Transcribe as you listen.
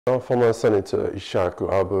Former Senator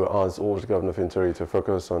Abbo has urged Governor Fintiri to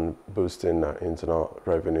focus on boosting internal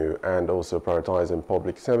revenue and also prioritizing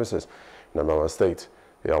public services in Adamawa State.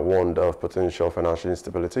 They are warned of potential financial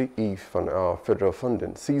instability if federal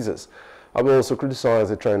funding ceases. Abbo also criticized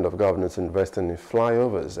the trend of governments investing in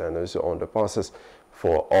flyovers and also underpasses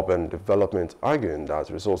for urban development, arguing that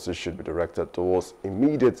resources should be directed towards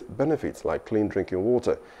immediate benefits like clean drinking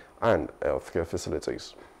water and healthcare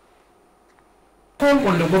facilities. Call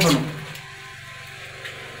on the governor.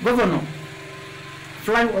 Governor,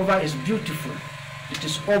 flyover is beautiful. It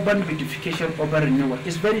is urban beautification, urban renewal.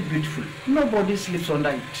 It's very beautiful. Nobody sleeps under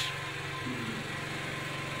it.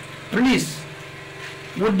 Please,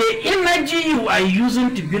 with the energy you are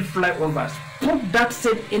using to build flyovers, put that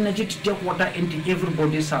same energy to take water into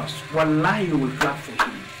everybody's house. Wallahi, you will clap for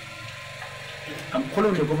him. I'm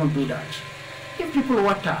calling the government to do that. Give people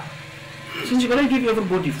water. Since you cannot give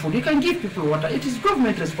everybody food, you can give people water. It is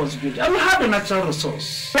government responsibility. And we have a natural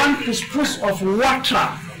resource. One push of water.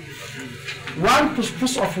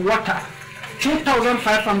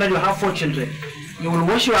 2,500, you have 4 children. You will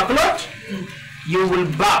wash your clothes, you will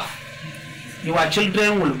bath. Your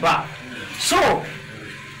children will bath. So,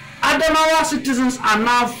 Adamawa citizens are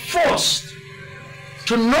now forced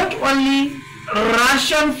to not only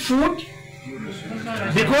ration food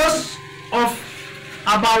because of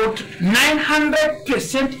about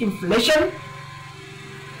 900% inflation.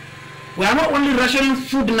 We are not only rationing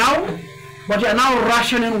food now, but we are now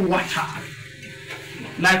rationing water.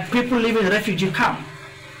 Like people living in refugee camp.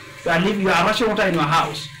 You are rationing water in your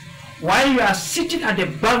house while you are sitting at the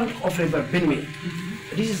bank of River Benue.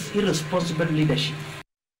 This is irresponsible leadership.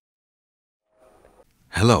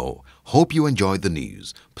 Hello, hope you enjoyed the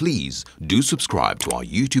news. Please do subscribe to our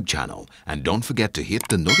YouTube channel and don't forget to hit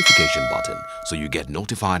the notification button so you get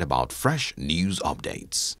notified about fresh news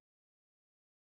updates.